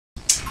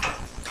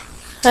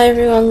Hi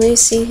everyone,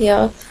 Lucy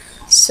here.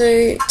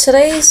 So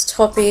today's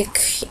topic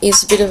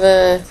is a bit of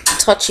a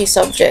touchy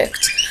subject.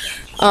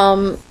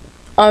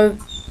 I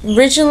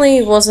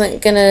originally wasn't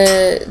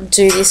gonna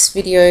do this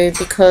video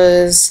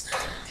because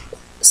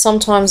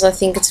sometimes I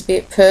think it's a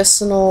bit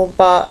personal,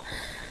 but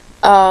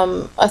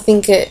I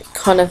think it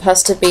kind of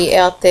has to be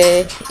out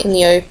there in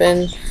the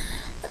open.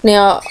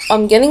 Now,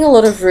 I'm getting a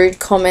lot of rude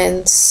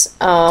comments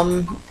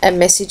and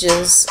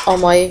messages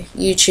on my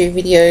YouTube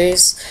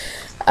videos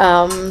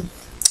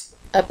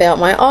about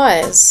my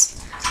eyes,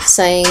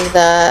 saying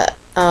that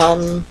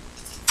I'm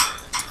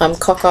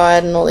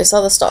cockeyed and all this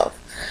other stuff.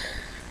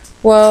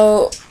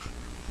 Well,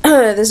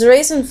 there's a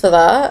reason for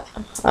that.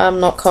 I'm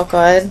not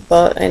cockeyed,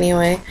 but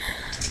anyway,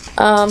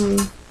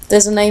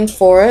 there's a name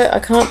for it. I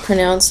can't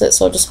pronounce it,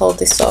 so I'll just hold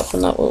this up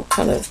and that will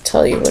kind of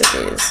tell you what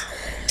it is.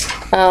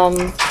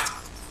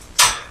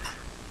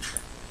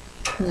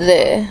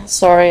 There,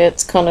 sorry,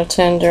 it's kind of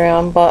turned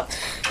around, but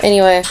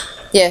anyway,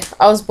 yeah,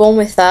 I was born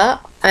with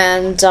that,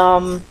 and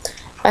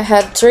I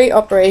had 3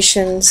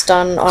 operations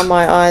done on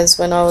my eyes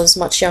when I was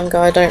much younger.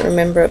 I don't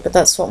remember it, but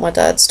that's what my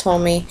dad's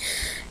told me.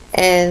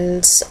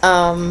 And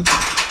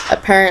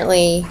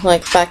apparently,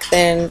 like back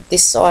then,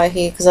 this eye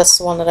here, because that's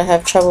the one that I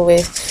have trouble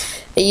with,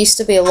 it used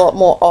to be a lot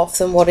more off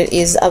than what it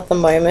is at the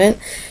moment.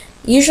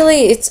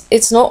 Usually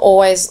it's not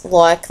always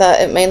like that.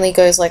 It mainly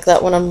goes like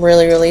that when I'm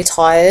really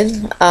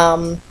tired,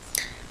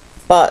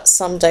 but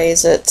some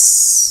days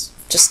it's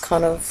just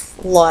kind of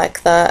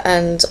like that,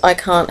 and I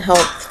can't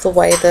help the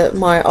way that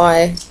my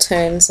eye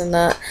turns and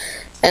that.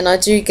 And I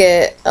do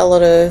get a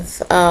lot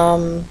of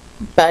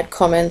bad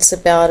comments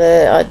about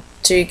it. I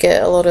do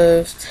get a lot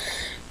of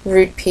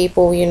rude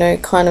people, you know,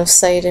 kind of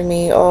say to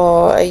me,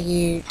 oh, are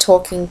you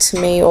talking to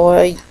me, or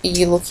are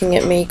you looking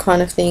at me,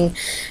 kind of thing.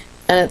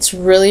 And it's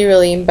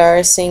really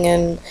embarrassing.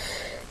 And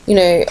you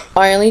know,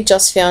 I only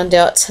just found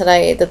out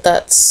today that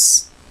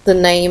that's the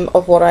name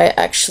of what I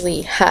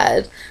actually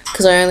had,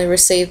 because I only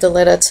received a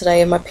letter today,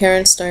 and my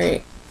parents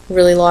don't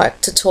really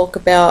like to talk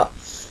about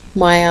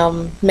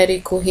my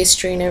medical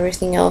history and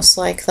everything else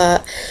like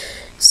that.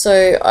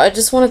 So I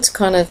just wanted to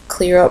kind of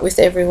clear up with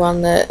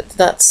everyone that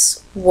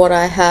that's what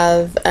I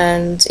have.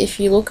 And if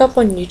you look up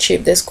on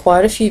YouTube, there's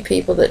quite a few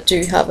people that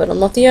do have it. I'm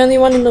not the only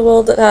one in the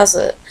world that has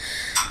it.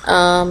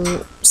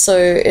 So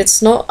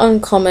it's not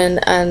uncommon,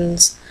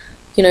 and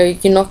you know,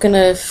 you're not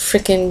gonna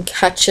freaking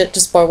catch it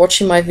just by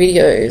watching my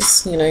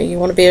videos. You know, you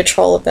want to be a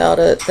troll about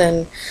it,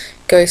 then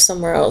go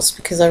somewhere else,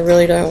 because I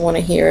really don't want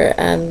to hear it.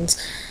 And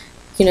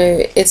you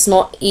know, it's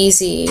not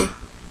easy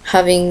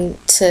having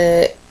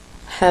to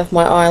have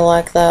my eye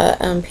like that,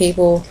 and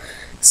people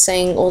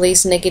saying all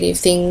these negative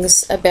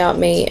things about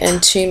me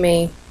and to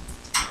me.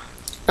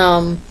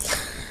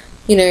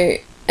 You know,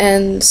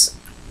 and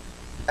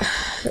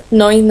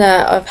knowing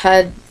that I've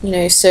had, you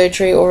know,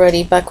 surgery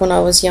already back when I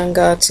was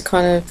younger to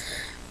kind of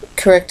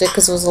correct it,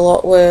 because it was a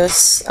lot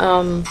worse.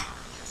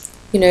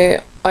 You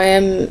know, I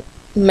am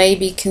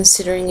maybe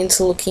considering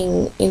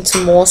looking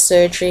into more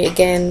surgery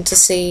again to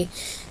see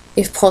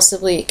if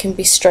possibly it can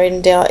be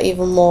straightened out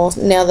even more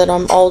now that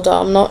I'm older.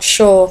 I'm not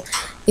sure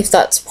if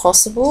that's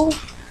possible,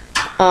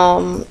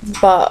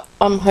 but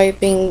I'm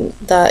hoping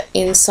that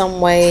in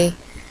some way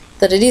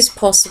that it is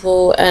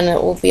possible, and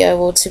it will be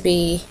able to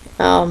be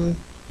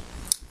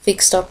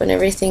fixed up and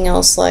everything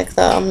else like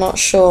that. I'm not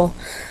sure.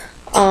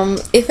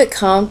 If it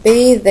can't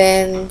be,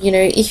 then, you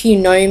know, if you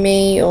know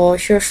me or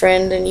if you're a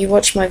friend and you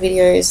watch my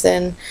videos,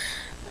 then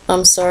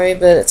I'm sorry,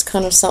 but it's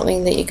kind of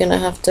something that you're gonna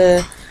have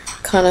to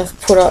kind of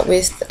put up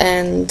with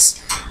and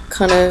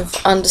kind of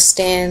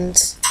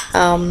understand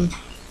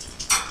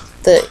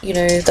that, you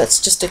know, that's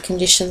just a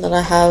condition that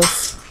I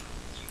have.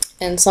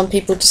 And some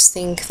people just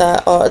think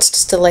that, oh, it's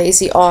just a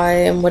lazy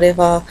eye and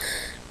whatever,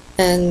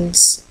 and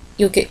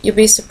you'll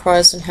be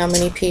surprised on how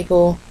many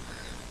people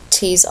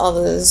tease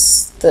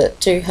others that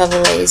do have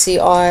a lazy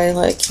eye,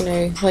 like, you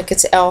know, like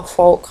it's our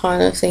fault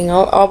kind of thing.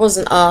 I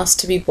wasn't asked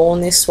to be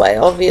born this way,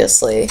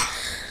 obviously.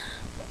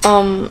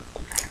 And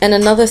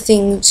another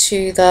thing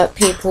too that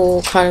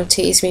people kind of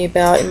tease me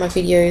about in my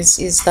videos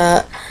is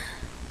that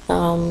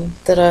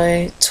that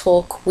I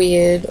talk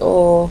weird,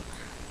 or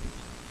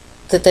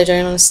that they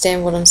don't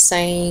understand what I'm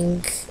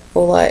saying,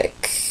 or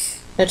like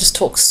I just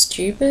talk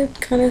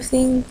stupid kind of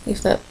thing,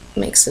 if that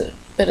makes it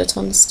better to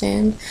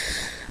understand.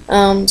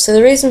 So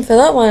the reason for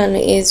that one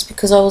is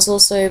because I was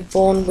also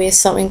born with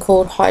something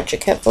called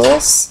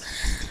hydrocephalus.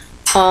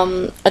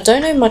 I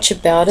don't know much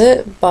about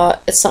it,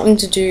 but it's something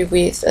to do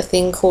with a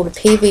thing called a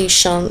PV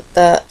shunt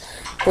that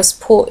was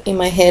put in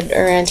my head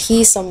around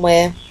here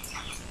somewhere,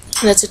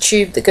 and it's a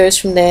tube that goes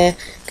from there,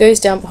 goes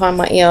down behind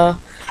my ear,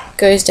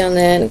 goes down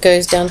there, and it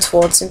goes down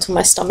towards into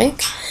my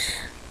stomach.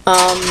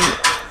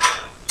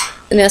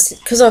 And that's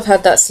because I've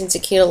had that since a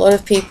kid. A lot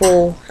of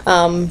people,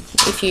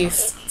 if you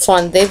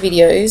find their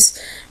videos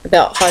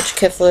about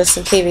hydrocephalus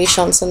and PV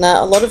shunts and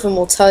that, a lot of them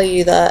will tell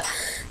you that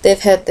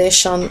they've had their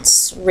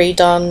shunts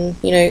redone,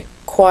 you know,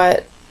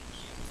 quite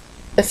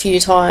a few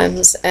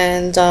times.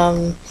 And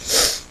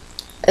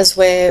as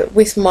where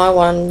with my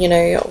one, you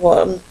know, what,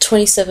 I'm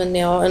 27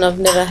 now, and I've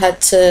never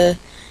had to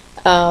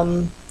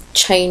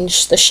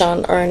change the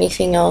shunt or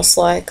anything else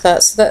like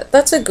that. So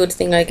that's a good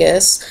thing, I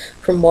guess,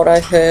 from what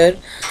I've heard.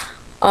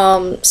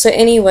 So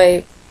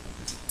anyway,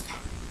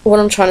 what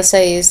I'm trying to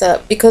say is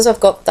that because I've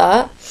got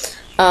that,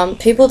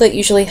 people that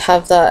usually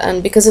have that,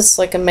 and because it's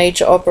like a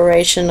major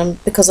operation,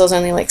 and because I was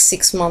only like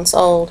 6 months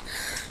old,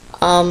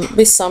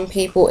 with some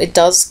people it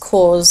does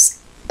cause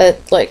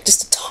like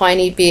just a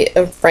tiny bit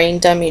of brain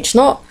damage,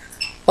 not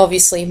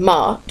obviously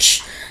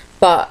much,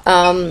 but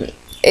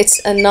it's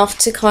enough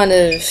to kind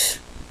of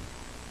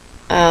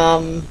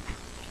how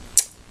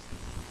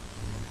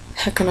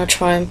can I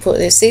try and put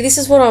this? See, this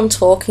is what I'm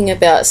talking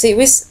about. See,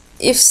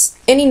 if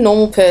any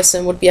normal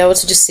person would be able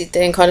to just sit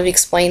there and kind of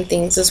explain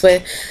things, is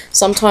where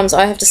sometimes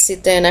I have to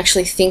sit there and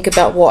actually think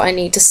about what I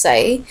need to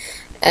say,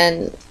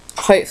 and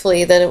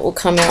hopefully that it will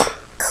come out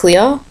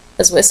clear,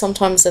 as where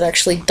sometimes it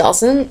actually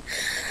doesn't.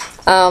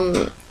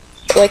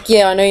 Like,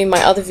 yeah, I know in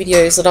my other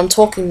videos that I'm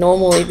talking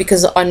normally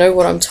because I know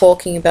what I'm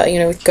talking about, you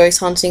know, with ghost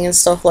hunting and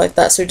stuff like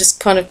that, so it just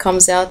kind of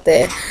comes out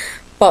there.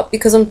 But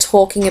because I'm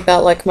talking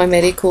about like my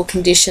medical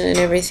condition and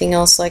everything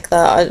else like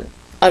that,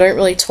 I don't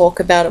really talk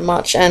about it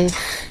much, and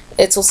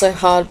it's also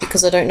hard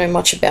because I don't know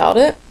much about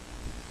it.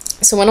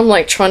 So when I'm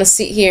like trying to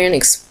sit here and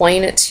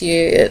explain it to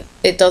you,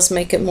 it does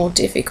make it more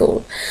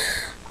difficult.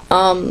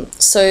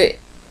 So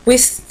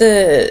with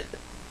the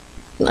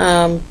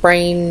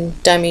brain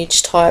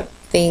damage type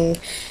thing,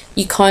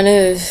 you kind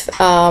of,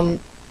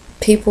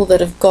 people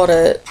that have got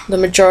it, the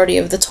majority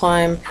of the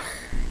time,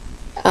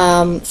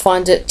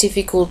 find it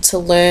difficult to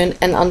learn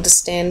and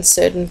understand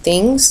certain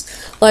things.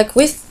 Like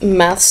with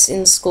maths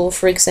in school,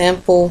 for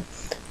example,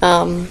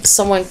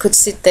 someone could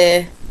sit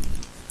there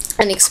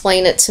and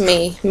explain it to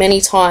me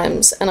many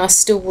times and I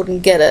still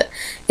wouldn't get it.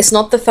 It's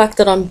not the fact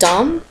that I'm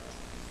dumb,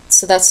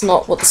 so that's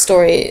not what the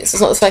story is.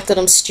 It's not the fact that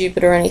I'm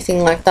stupid or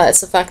anything like that.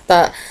 It's the fact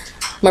that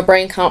my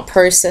brain can't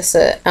process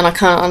it and I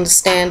can't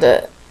understand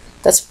it.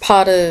 That's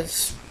part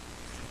of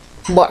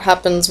what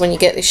happens when you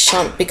get this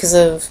shunt, because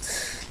of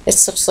it's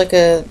such like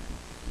a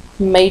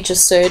major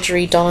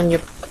surgery done on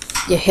your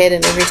head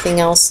and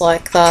everything else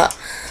like that.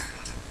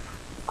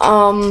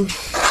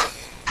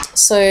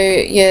 So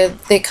yeah,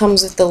 there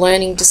comes with the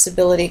learning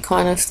disability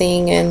kind of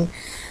thing, and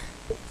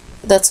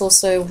that's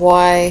also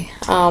why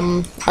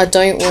I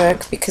don't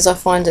work, because I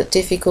find it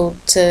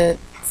difficult to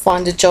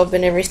find a job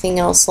and everything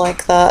else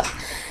like that,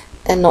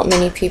 and not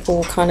many people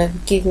will kind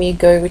of give me a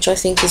go, which I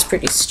think is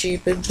pretty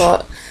stupid,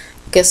 but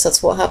I guess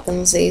that's what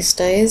happens these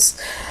days.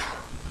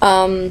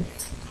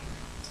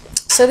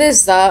 So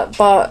there's that,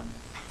 but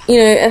you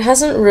know, it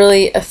hasn't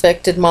really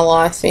affected my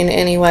life in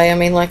any way. I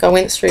mean, like, I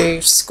went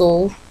through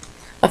school,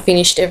 I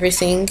finished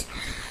everything.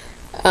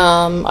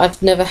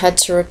 I've never had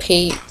to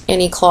repeat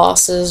any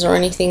classes or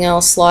anything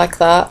else like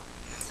that.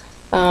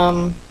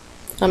 I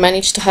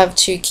managed to have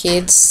 2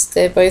 kids.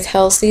 They're both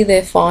healthy,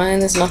 they're fine,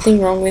 there's nothing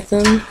wrong with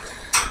them.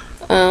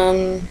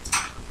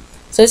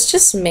 So it's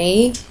just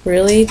me,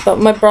 really. But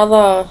my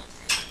brother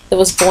that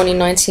was born in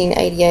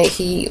 1988,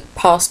 he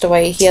passed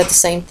away. He had the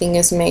same thing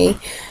as me.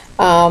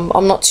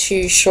 I'm not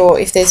too sure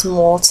if there's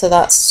more to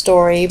that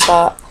story,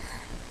 but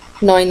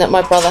knowing that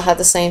my brother had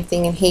the same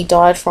thing and he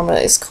died from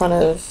it is kind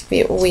of a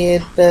bit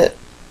weird, but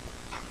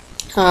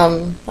I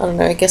don't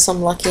know, I guess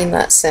I'm lucky in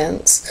that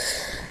sense.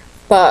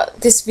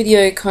 But this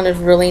video kind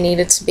of really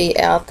needed to be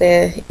out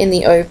there in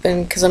the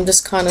open, because I'm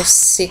just kind of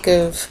sick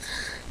of,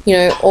 you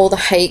know, all the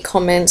hate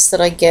comments that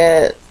I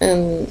get,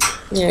 and,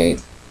 you know,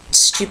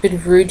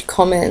 stupid rude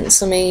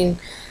comments. I mean,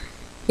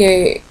 you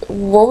know,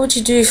 what would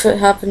you do if it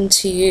happened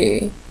to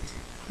you?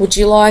 Would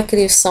you like it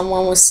if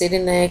someone was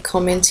sitting there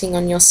commenting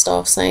on your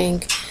stuff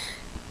saying,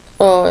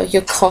 oh,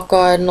 you're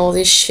cockeyed and all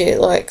this shit?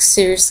 Like,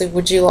 seriously,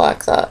 would you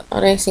like that?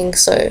 I don't think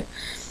so.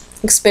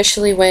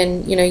 Especially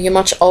when, you know, you're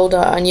much older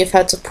and you've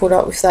had to put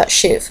up with that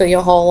shit for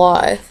your whole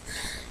life.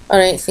 I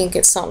don't think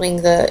it's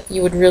something that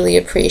you would really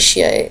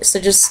appreciate.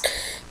 So just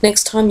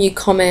next time you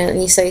comment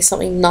and you say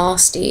something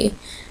nasty,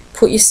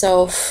 put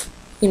yourself,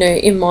 you know,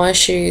 in my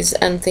shoes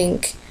and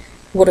think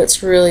what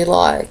it's really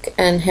like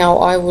and how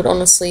I would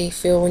honestly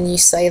feel when you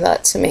say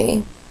that to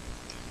me.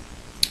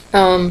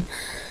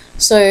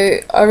 So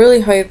I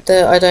really hope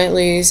that I don't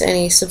lose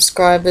any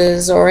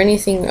subscribers or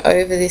anything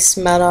over this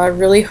matter. I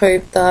really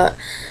hope that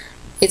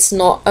it's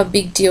not a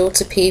big deal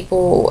to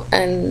people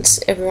and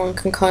everyone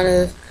can kind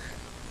of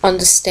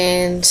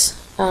understand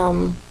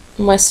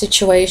my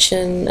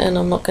situation, and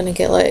I'm not going to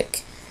get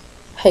like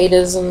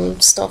haters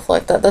and stuff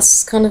like that.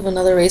 That's kind of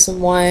another reason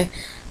why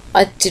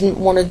I didn't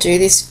want to do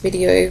this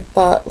video,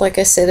 but like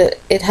I said,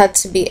 it had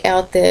to be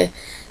out there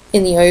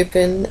in the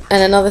open.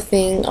 And another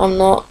thing, I'm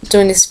not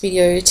doing this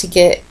video to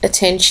get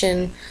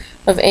attention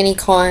of any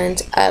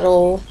kind at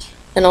all,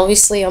 and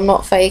obviously I'm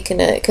not faking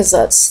it, because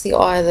that's the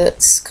eye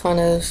that's kind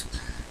of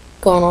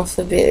gone off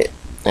a bit.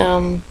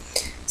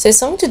 So it's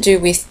something to do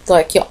with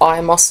like your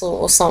eye muscle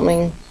or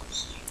something,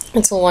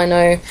 that's all I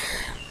know.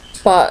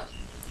 But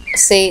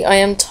see, I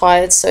am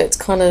tired, so it's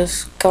kind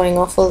of going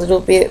off a little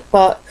bit,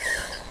 but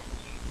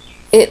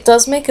it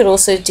does make it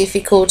also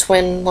difficult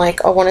when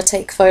like I want to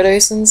take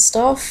photos and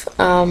stuff.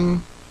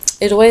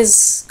 it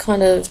always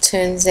kind of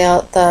turns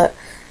out that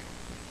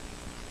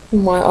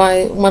one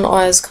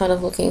eye is kind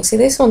of looking. See,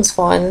 this one's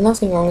fine, there's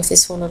nothing wrong with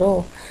this one at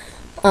all.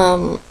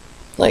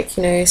 Like,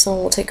 you know,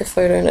 someone will take a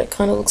photo and it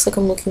kind of looks like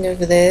I'm looking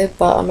over there,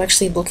 but I'm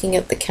actually looking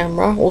at the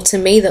camera. Well, to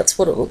me, that's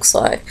what it looks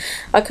like.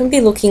 I can be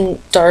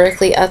looking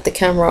directly at the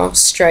camera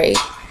straight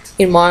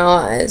in my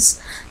eyes,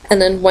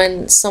 and then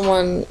when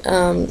someone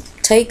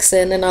takes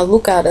it and I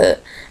look at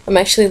it, I'm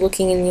actually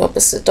looking in the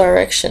opposite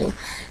direction.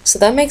 So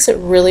that makes it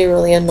really,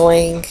 really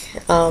annoying,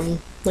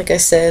 like I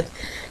said,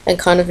 and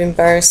kind of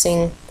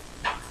embarrassing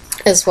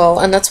as well.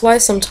 And that's why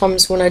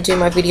sometimes when I do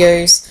my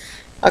videos,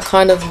 I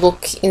kind of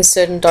look in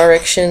certain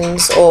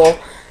directions, or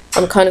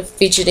I'm kind of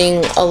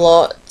fidgeting a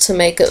lot to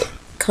make it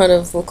kind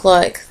of look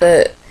like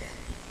that,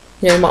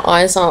 you know, my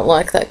eyes aren't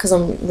like that, because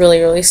I'm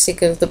really, really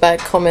sick of the bad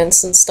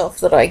comments and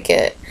stuff that I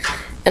get.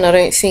 And I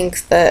don't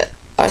think that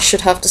I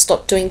should have to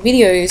stop doing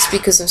videos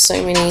because of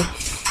so many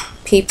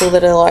people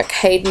that are like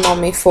hating on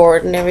me for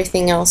it and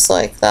everything else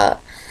like that.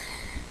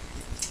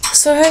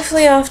 So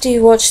hopefully after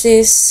you watch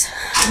this,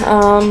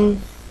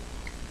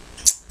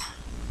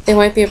 there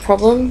won't be a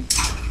problem,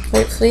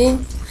 hopefully,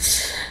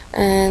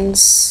 and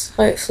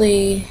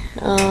hopefully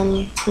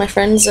my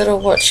friends that are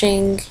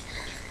watching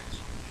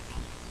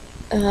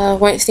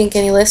won't think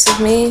any less of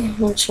me,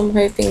 which I'm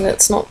hoping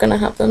that's not going to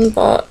happen,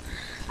 but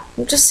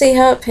we'll just see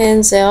how it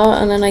pans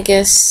out, and then I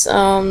guess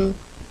I'll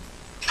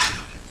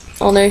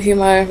know who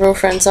my real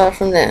friends are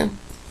from there.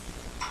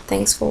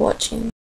 Thanks for watching.